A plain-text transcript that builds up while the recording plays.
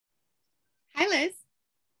Liz.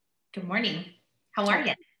 Good morning. How are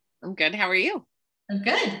you? I'm good. How are you? I'm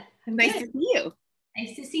good. I'm Nice good. to see you.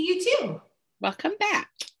 Nice to see you too. Welcome back.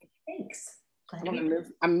 Thanks. Glad I'm to be here.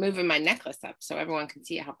 I'm moving my necklace up so everyone can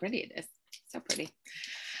see how pretty it is. So pretty.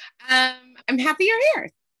 I'm happy you're here.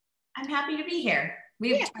 I'm happy to be here.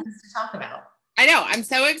 We have tons to talk about. I know. I'm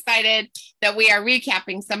so excited that we are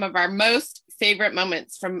recapping some of our most favorite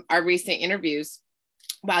moments from our recent interviews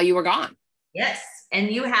while you were gone. Yes. And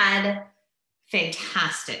you had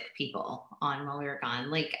fantastic people on while we were gone.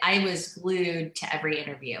 Like, I was glued to every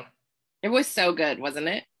interview. It was so good, wasn't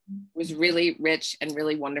it? It was really rich and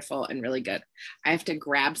really wonderful and really good. I have to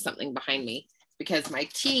grab something behind me because my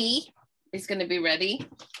tea is going to be ready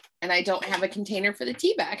and I don't have a container for the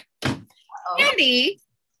tea bag. Handy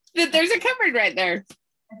that there's a cupboard right there.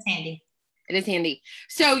 That's handy. It is handy.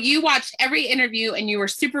 So you watched every interview and you were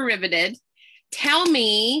super riveted. Tell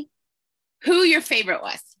me who your favorite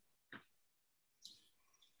was.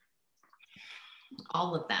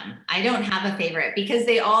 All of them. I don't have a favorite because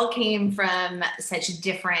they all came from such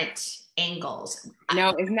different angles.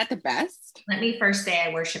 No, isn't that the best? Let me first say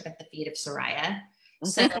I worship at the feet of Soraya.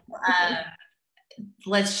 So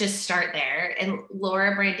let's just start there. And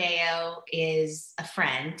Laura Brandeo is a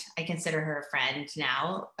friend. I consider her a friend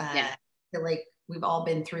now. I feel like we've all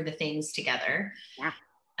been through the things together. Yeah.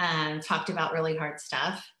 Talked about really hard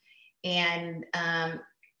stuff. And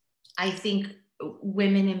I think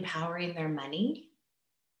women empowering their money,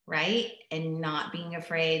 right? And not being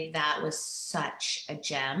afraid, that was such a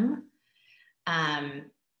gem.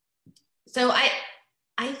 So I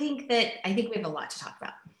think we have a lot to talk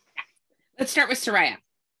about. Let's start with Soraya.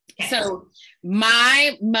 Okay. So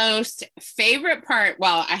my most favorite part,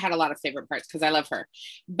 well, I had a lot of favorite parts because I love her,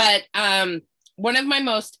 but one of my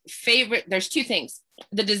most favorite, there's two things.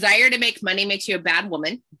 The desire to make money makes you a bad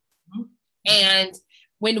woman. Mm-hmm. And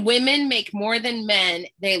when women make more than men,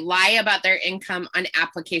 they lie about their income on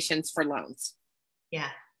applications for loans. Yeah.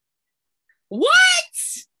 What?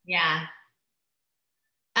 Yeah.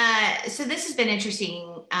 So this has been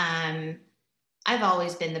interesting. I've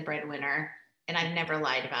always been the breadwinner and I've never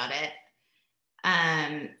lied about it.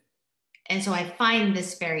 And so I find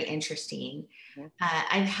this very interesting.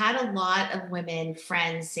 I've had a lot of women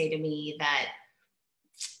friends say to me that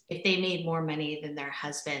if they made more money than their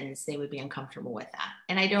husbands, they would be uncomfortable with that.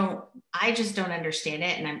 And I just don't understand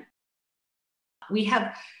it. And we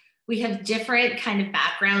have different kind of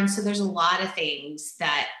backgrounds. So there's a lot of things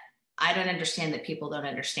that I don't understand that people don't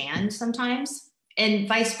understand sometimes, and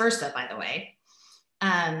vice versa, by the way.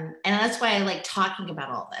 And that's why I like talking about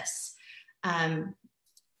all this.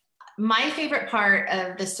 My favorite part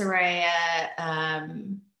of the Soraya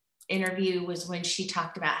interview was when she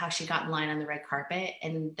talked about how she got in line on the red carpet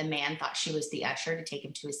and the man thought she was the usher to take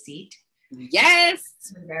him to his seat. Yes.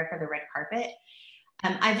 She was there for the red carpet.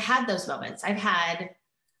 I've had those moments. I've had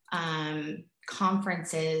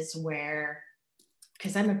conferences where,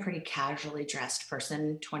 because I'm a pretty casually dressed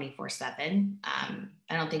person 24/7. I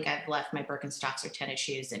don't think I've left my Birkenstocks or tennis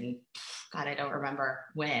shoes and God, I don't remember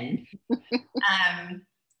when.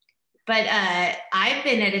 But I've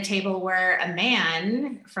been at a table where a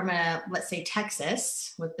man from let's say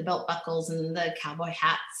Texas with the belt buckles and the cowboy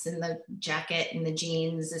hats and the jacket and the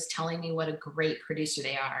jeans is telling me what a great producer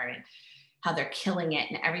they are and how they're killing it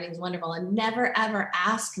and everything's wonderful, and never ever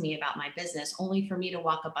ask me about my business, only for me to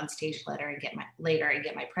walk up on stage later and get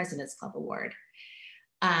my President's Club award.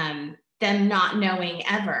 Them not knowing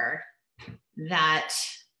ever that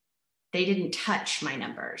they didn't touch my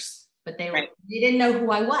numbers, but they didn't know who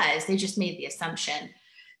I was. They just made the assumption.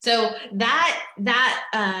 So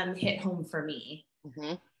that hit home for me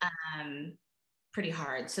pretty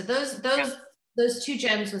hard. So those two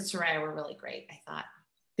gems with Soraya were really great, I thought.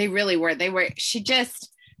 They really were. The way she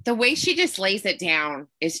just lays it down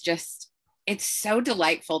is just, it's so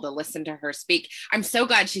delightful to listen to her speak. I'm so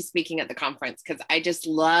glad she's speaking at the conference because I just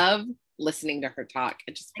love listening to her talk.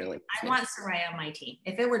 It just really. I want Soraya on my team.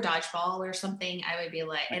 If it were dodgeball or something, I would be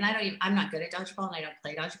like, and I'm not good at dodgeball and I don't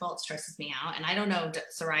play dodgeball. It stresses me out. And I don't know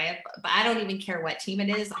Soraya, but I don't even care what team it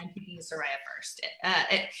is. I'm picking Soraya first.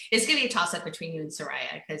 It's going to be a toss up between you and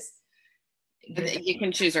Soraya because you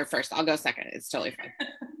can choose her first. I'll go second. It's totally fine.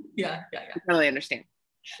 Yeah. I totally understand.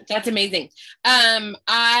 That's amazing.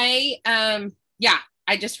 I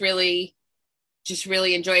just really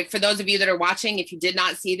enjoyed. For those of you that are watching, if you did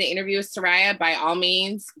not see the interview with Soraya, by all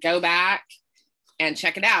means, go back and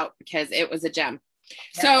check it out because it was a gem.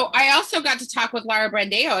 Yeah. So I also got to talk with Laura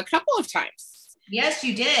Brandeo a couple of times. Yes,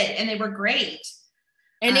 you did. And they were great.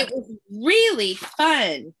 And it was really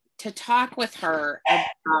fun to talk with her about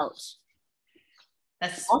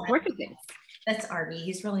all sorts of things. That's Arby.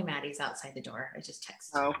 He's really mad. He's outside the door. I just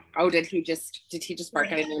texted. Oh, did he just bark?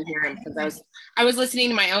 I didn't even hear him because I was listening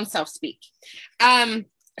to my own self speak. Um,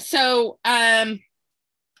 so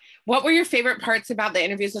what were your favorite parts about the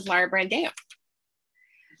interviews with Laura Brandeo?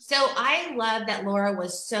 So I love that Laura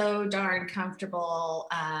was so darn comfortable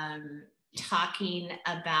talking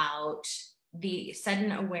about the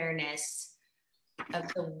sudden awareness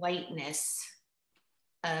of the whiteness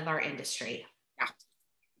of our industry. Yeah.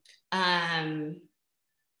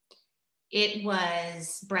 It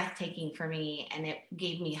was breathtaking for me, and it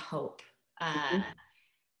gave me hope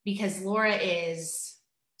because Laura is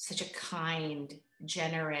such a kind,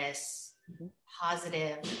 generous,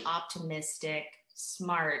 positive, optimistic,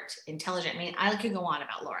 smart, intelligent. I mean, I could go on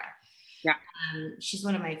about Laura. Yeah. She's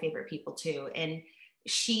one of my favorite people too. And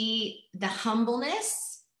the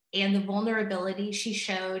humbleness and the vulnerability she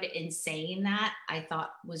showed in saying that, I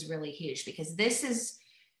thought was really huge, because this is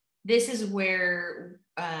where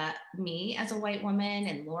me as a white woman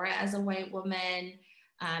and Laura as a white woman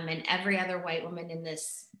and every other white woman in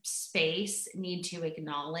this space need to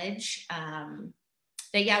acknowledge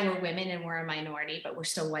that, yeah, we're women and we're a minority, but we're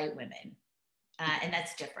still white women. And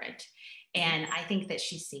that's different. And I think that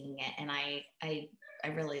she's seeing it. And I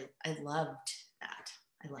loved that.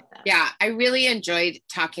 I love that. Yeah, I really enjoyed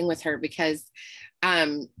talking with her because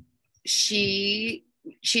she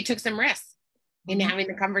took some risks in having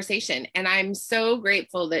the conversation. And I'm so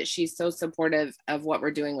grateful that she's so supportive of what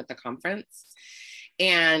we're doing with the conference.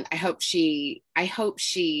 And I hope she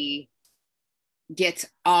gets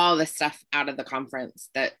all the stuff out of the conference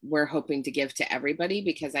that we're hoping to give to everybody,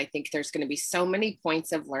 because I think there's going to be so many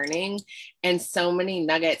points of learning and so many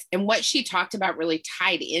nuggets. And what she talked about really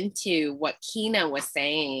tied into what Kina was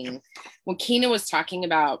saying. When Kina was talking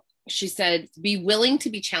about, she said, be willing to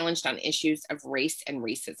be challenged on issues of race and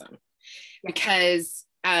racism. Because,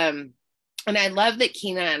 and I love that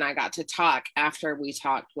Kina and I got to talk after I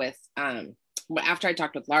talked with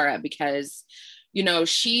Laura, because, you know,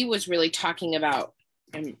 she was really talking about,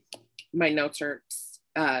 and my notes are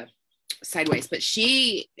sideways, but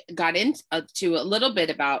she got into a little bit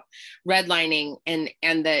about redlining and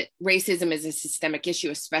that racism is a systemic issue,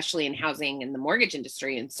 especially in housing and the mortgage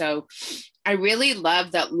industry. And so I really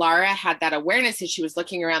love that Laura had that awareness as she was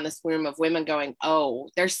looking around this room of women going, oh,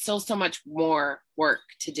 there's still so much more work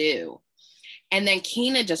to do. And then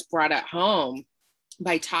Kina just brought it home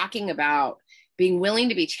by talking about being willing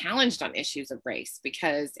to be challenged on issues of race,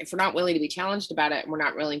 because if we're not willing to be challenged about it and we're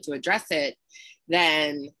not willing to address it,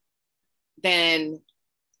 then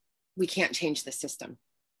we can't change the system.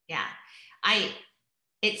 Yeah.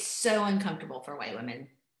 It's so uncomfortable for white women,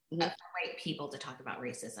 for white people to talk about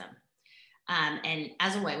racism. And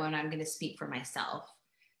as a white woman, I'm going to speak for myself.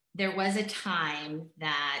 There was a time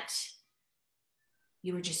that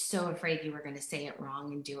you were just so afraid you were going to say it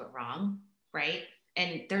wrong and do it wrong, right?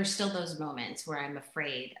 And there's still those moments where I'm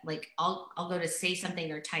afraid, like I'll go to say something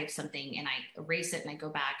or type something and I erase it and I go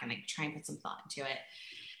back and I try and put some thought into it.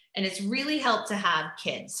 And it's really helped to have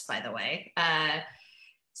kids, by the way.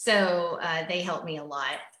 So they helped me a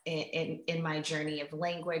lot in my journey of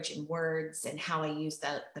language and words and how I use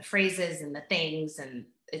the phrases and the things. And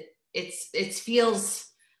it feels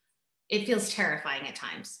terrifying at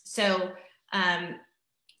times. So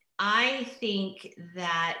I think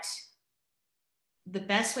that the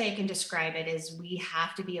best way I can describe it is we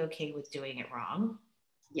have to be okay with doing it wrong.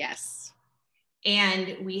 Yes.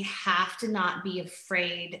 And we have to not be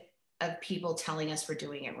afraid of people telling us we're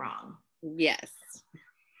doing it wrong. Yes.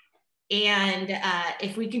 And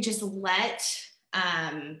if we can just let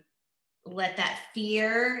that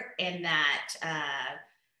fear and that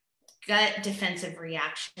gut defensive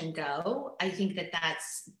reaction go, I think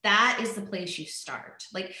that is the place you start.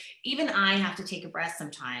 Like, even I have to take a breath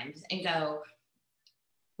sometimes and go,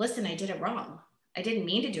 listen, I did it wrong. I didn't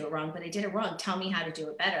mean to do it wrong, but I did it wrong. Tell me how to do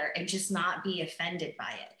it better, and just not be offended by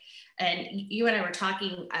it. And you and I were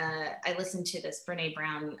talking, I listened to this Brene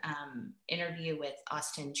Brown interview with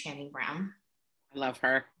Austin Channing Brown. I love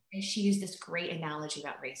her. And she used this great analogy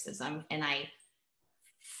about racism, and I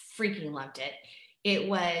freaking loved it. It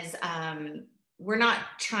was, we're not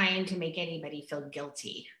trying to make anybody feel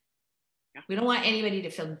guilty. Yeah. We don't want anybody to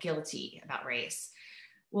feel guilty about race.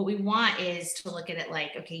 What we want is to look at it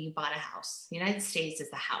like, okay, you bought a house. The United States is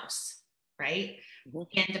the house, right? Mm-hmm.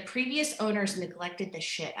 And the previous owners neglected the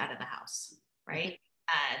shit out of the house, right?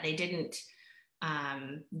 Mm-hmm. They didn't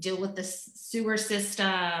deal with the sewer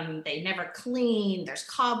system. They never cleaned. There's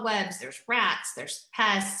cobwebs, there's rats, there's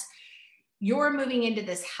pests. You're moving into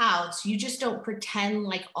this house. You just don't pretend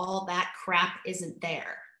like all that crap isn't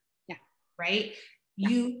there. Yeah. Right?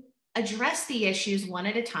 Yeah. address the issues one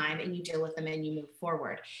at a time, and you deal with them and you move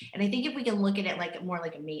forward. And I think if we can look at it like more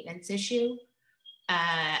like a maintenance issue,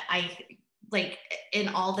 I like in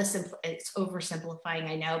all this, it's oversimplifying,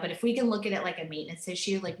 I know, but if we can look at it like a maintenance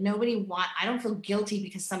issue, like I don't feel guilty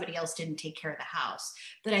because somebody else didn't take care of the house,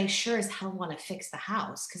 but I sure as hell want to fix the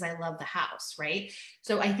house because I love the house, right?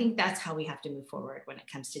 So I think that's how we have to move forward when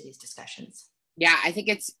it comes to these discussions. Yeah, I think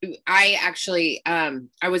I actually,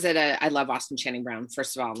 I was I love Austin Channing Brown.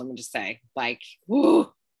 First of all, let me just say, like,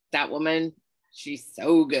 whoo, that woman, she's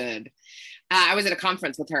so good. I was at a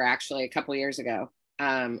conference with her actually a couple years ago,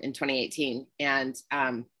 in 2018. And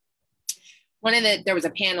there was a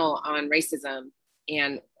panel on racism,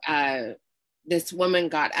 and this woman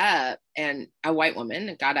got up, and a white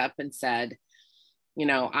woman got up and said, you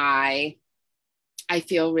know, I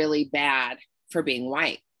feel really bad for being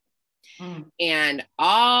white. And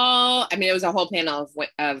it was a whole panel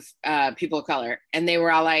of people of color, and they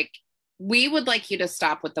were all like, we would like you to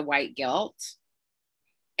stop with the white guilt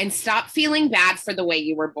and stop feeling bad for the way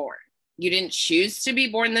you were born. You didn't choose to be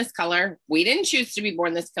born this color. We didn't choose to be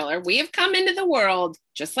born this color. We have come into the world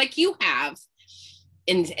just like you have.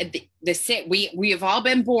 And we have all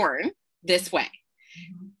been born this way.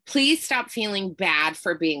 Mm-hmm. Please stop feeling bad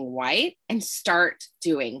for being white and start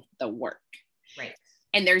doing the work. Right.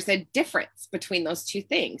 And there's a difference between those two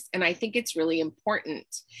things. And I think it's really important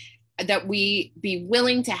that we be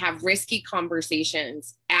willing to have risky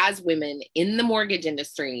conversations as women in the mortgage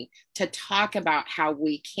industry to talk about how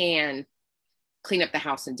we can clean up the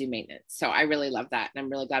house and do maintenance. So I really love that. And I'm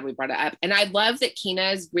really glad we brought it up. And I love that Kina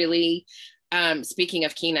is really, speaking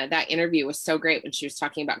of Kina, that interview was so great when she was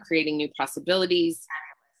talking about creating new possibilities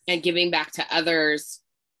and giving back to others.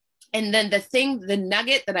 And then the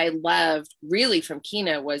nugget that I loved really from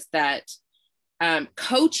Kina was that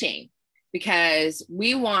coaching, because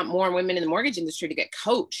we want more women in the mortgage industry to get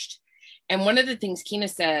coached. And one of the things Kina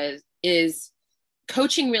says is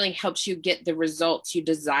coaching really helps you get the results you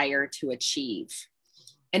desire to achieve.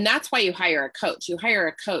 And that's why you hire a coach. You hire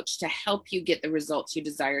a coach to help you get the results you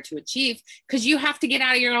desire to achieve, because you have to get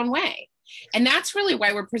out of your own way. And that's really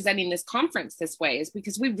why we're presenting this conference this way, is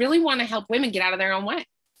because we really want to help women get out of their own way.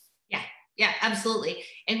 Yeah, absolutely.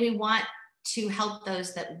 And we want to help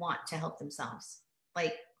those that want to help themselves.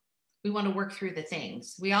 Like, we want to work through the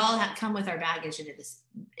things. We all come with our baggage into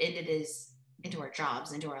our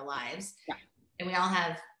jobs, into our lives. Yeah. And we all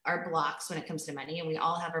have our blocks when it comes to money, and we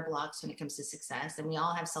all have our blocks when it comes to success, and we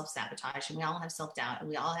all have self-sabotage, and we all have self-doubt, and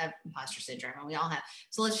we all have imposter syndrome, and we all have,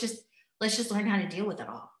 so let's just learn how to deal with it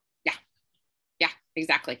all. Yeah,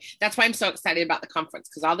 exactly. That's why I'm so excited about the conference,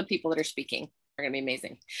 because all the people that are speaking are going to be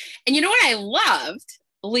amazing. And you know what I loved?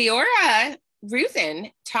 Leora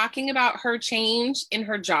Ruthin talking about her change in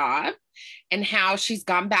her job and how she's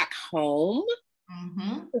gone back home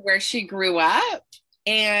where she grew up,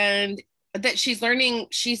 and that she's learning.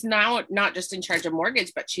 She's now not just in charge of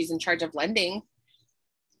mortgage, but she's in charge of lending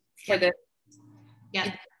for the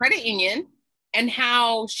credit union, and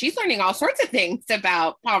how she's learning all sorts of things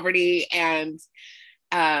about poverty and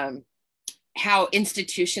how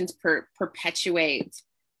institutions perpetuate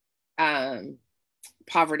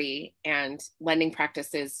poverty and lending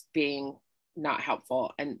practices being not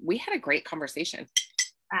helpful. And we had a great conversation.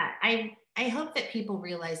 I hope that people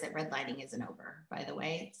realize that redlining isn't over, by the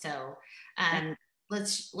way. So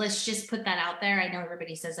let's just put that out there. I know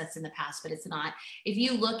everybody says that's in the past, but it's not. If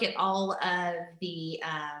you look at all of the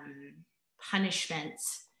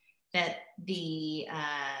punishments that the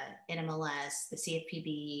NMLS, the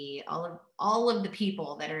CFPB, all of the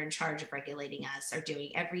people that are in charge of regulating us are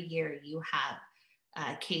doing every year, you have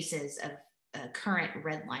cases of current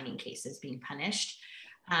redlining cases being punished.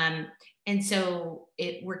 And so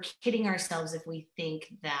we're kidding ourselves if we think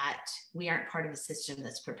that we aren't part of a system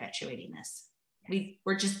that's perpetuating this.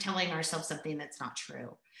 We're just telling ourselves something that's not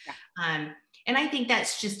true. Yeah. And I think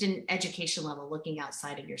that's just an education level, looking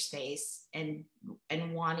outside of your space and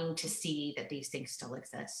wanting to see that these things still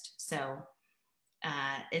exist. So,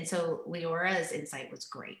 and so Leora's insight was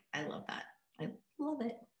great. I love that. I love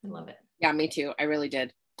it. I love it. Yeah, me too. I really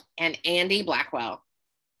did. And Andy Blackwell,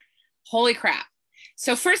 holy crap.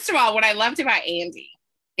 So first of all, what I loved about Andy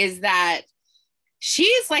is that she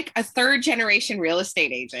is like a third generation real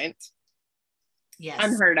estate agent. Yes.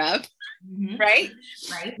 Unheard of. Mm-hmm. Right?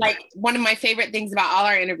 Like, one of my favorite things about all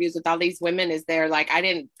our interviews with all these women is they're like, I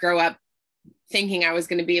didn't grow up thinking I was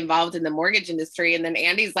going to be involved in the mortgage industry. And then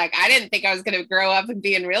Andy's like, I didn't think I was going to grow up and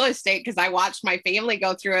be in real estate because I watched my family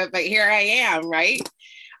go through it, but here I am, right?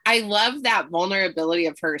 I love that vulnerability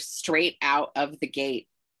of her straight out of the gate.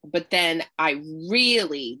 But then I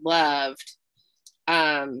really loved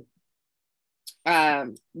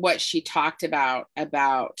what she talked about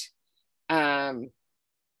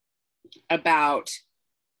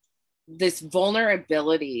this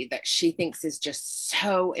vulnerability that she thinks is just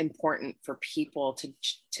so important for people to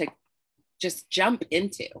just jump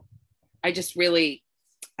into. I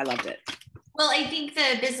loved it. Well, I think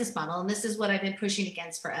the business model, and this is what I've been pushing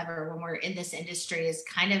against forever when we're in this industry, is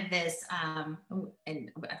kind of this,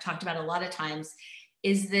 and I've talked about a lot of times,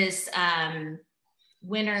 is this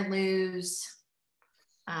win or lose.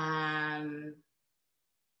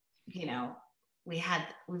 You know, we've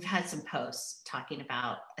had some posts talking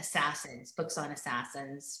about assassins, books on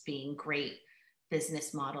assassins being great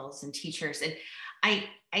business models and teachers. And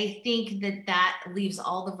I think that leaves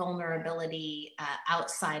all the vulnerability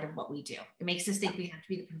outside of what we do. It makes us think we have to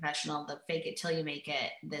be the professional, the fake it till you make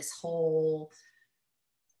it, this whole,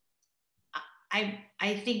 I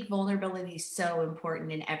think vulnerability is so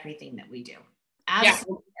important in everything that we do.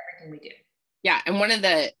 Absolutely everything we do. Yeah. And one of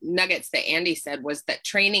the nuggets that Andy said was that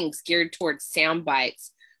training geared towards sound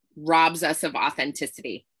bites robs us of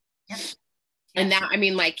authenticity. Yep. And that, I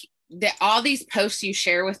mean, like, all these posts you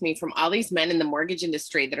share with me from all these men in the mortgage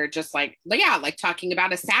industry that are just like talking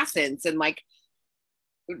about assassins, and like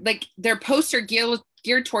their posts are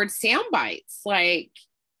geared towards sound bites. Like,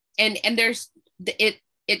 and there's, it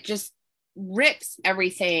just rips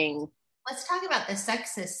everything. Let's talk about the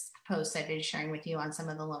sexist posts I've been sharing with you on some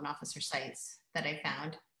of the loan officer sites that I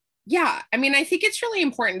found. Yeah. I mean, I think it's really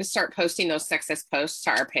important to start posting those sexist posts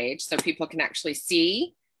to our page so people can actually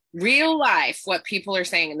see real life what people are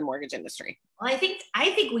saying in the mortgage industry. Well, I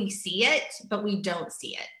think we see it, but we don't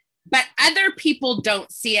see it. But other people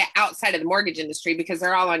don't see it outside of the mortgage industry because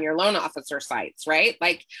they're all on your loan officer sites, right?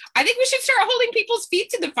 Like, I think we should start holding people's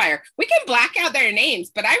feet to the fire. We can black out their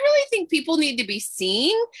names, but I really think people need to be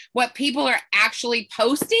seeing what people are actually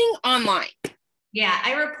posting online. Yeah,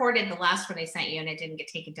 I reported the last one I sent you, and it didn't get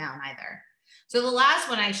taken down either. So the last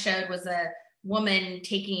one I showed was a woman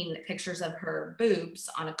taking pictures of her boobs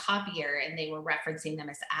on a copier, and they were referencing them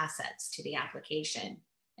as assets to the application.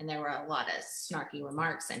 And there were a lot of snarky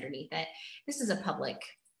remarks underneath it. This is a public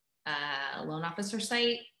loan officer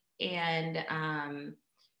site, and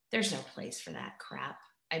there's no place for that crap.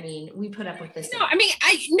 I mean, we put up with this. No, I mean,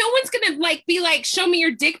 no one's gonna be like, show me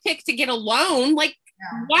your dick pic to get a loan. Like,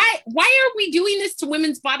 yeah. Why are we doing this to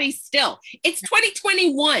women's bodies still? It's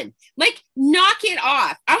 2021. Like, knock it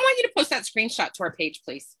off. I want you to post that screenshot to our page,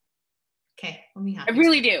 please. Okay, let me. I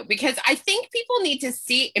really do, because I think people need to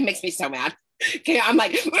see. It makes me so mad. Okay, I'm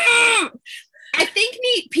like, I think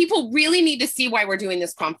people really need to see why we're doing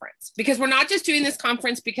this conference, because we're not just doing this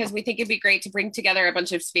conference because we think it'd be great to bring together a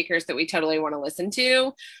bunch of speakers that we totally want to listen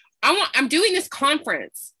to. I'm doing this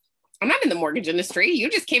conference. I'm not in the mortgage industry.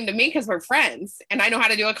 You just came to me because we're friends and I know how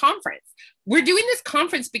to do a conference. We're doing this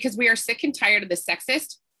conference because we are sick and tired of the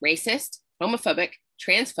sexist, racist, homophobic,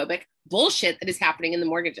 transphobic bullshit that is happening in the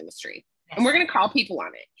mortgage industry. And we're going to call people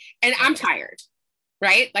on it. And I'm tired.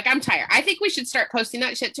 Right? Like, I'm tired. I think we should start posting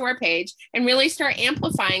that shit to our page and really start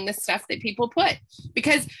amplifying the stuff that people put,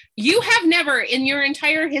 because you have never in your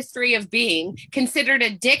entire history of being considered a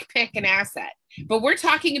dick pic an asset. But we're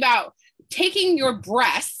talking about taking your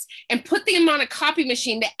breasts and put them on a copy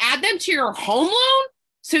machine to add them to your home loan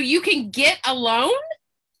so you can get a loan?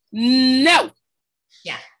 No.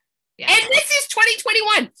 Yeah. Yeah. And this is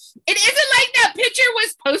 2021. It isn't like that picture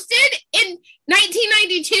was posted in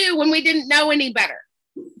 1992 when we didn't know any better.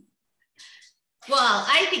 Well,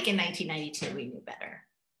 I think in 1992 we knew better,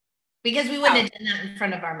 because we wouldn't have done that in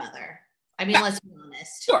front of our mother. I mean, let's be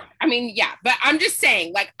honest. Sure. I mean, yeah, but I'm just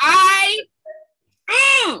saying, like,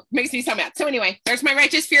 makes me so mad. So anyway, there's my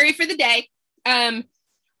righteous fury for the day. I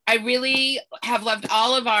really have loved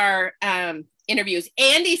all of our interviews.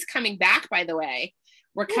 Andy's coming back, by the way.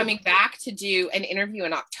 We're coming back to do an interview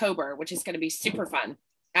in October, which is going to be super fun.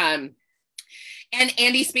 And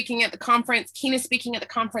Andy's speaking at the conference, Keena's speaking at the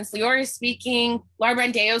conference, Leora's speaking, Laura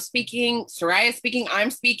Brandeo's speaking, Soraya's speaking,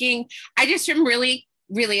 I'm speaking. I just am really,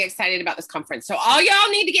 really excited about this conference. So all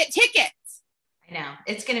y'all need to get tickets. I know,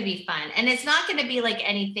 it's going to be fun. And it's not going to be like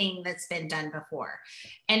anything that's been done before.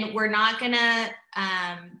 And we're not going to,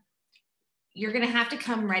 you're going to have to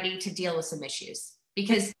come ready to deal with some issues,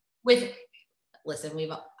 because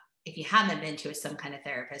if you haven't been to some kind of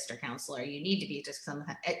therapist or counselor, you need to be just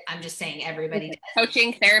I'm just saying everybody does.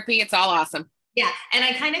 Coaching, therapy, it's all awesome. Yeah. And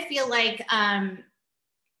I kind of feel like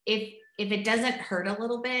if it doesn't hurt a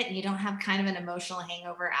little bit and you don't have kind of an emotional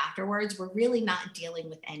hangover afterwards, we're really not dealing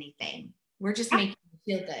with anything. We're just making you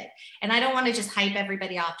feel good. And I don't want to just hype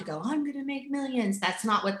everybody off to go, I'm going to make millions. That's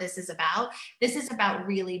not what this is about. This is about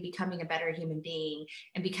really becoming a better human being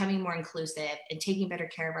and becoming more inclusive and taking better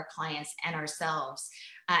care of our clients and ourselves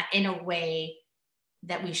in a way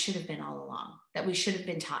that we should have been all along, that we should have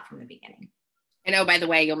been taught from the beginning. And oh, by the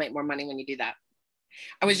way, you'll make more money when you do that.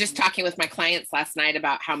 I was just talking with my clients last night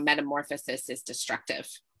about how metamorphosis is destructive.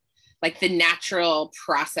 Like the natural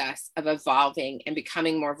process of evolving and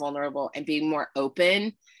becoming more vulnerable and being more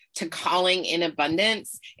open to calling in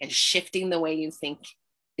abundance and shifting the way you think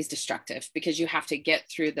is destructive, because you have to get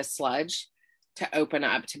through the sludge to open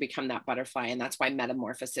up to become that butterfly. And that's why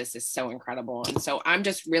metamorphosis is so incredible. And so I'm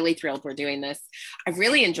just really thrilled we're doing this. I've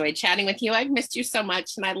really enjoyed chatting with you. I've missed you so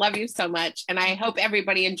much and I love you so much. And I hope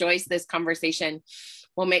everybody enjoys this conversation.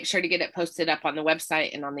 We'll make sure to get it posted up on the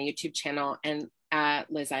website and on the YouTube channel. And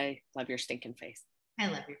Liz, I love your stinking face. I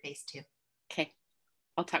love your face too. Okay.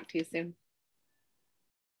 I'll talk to you soon.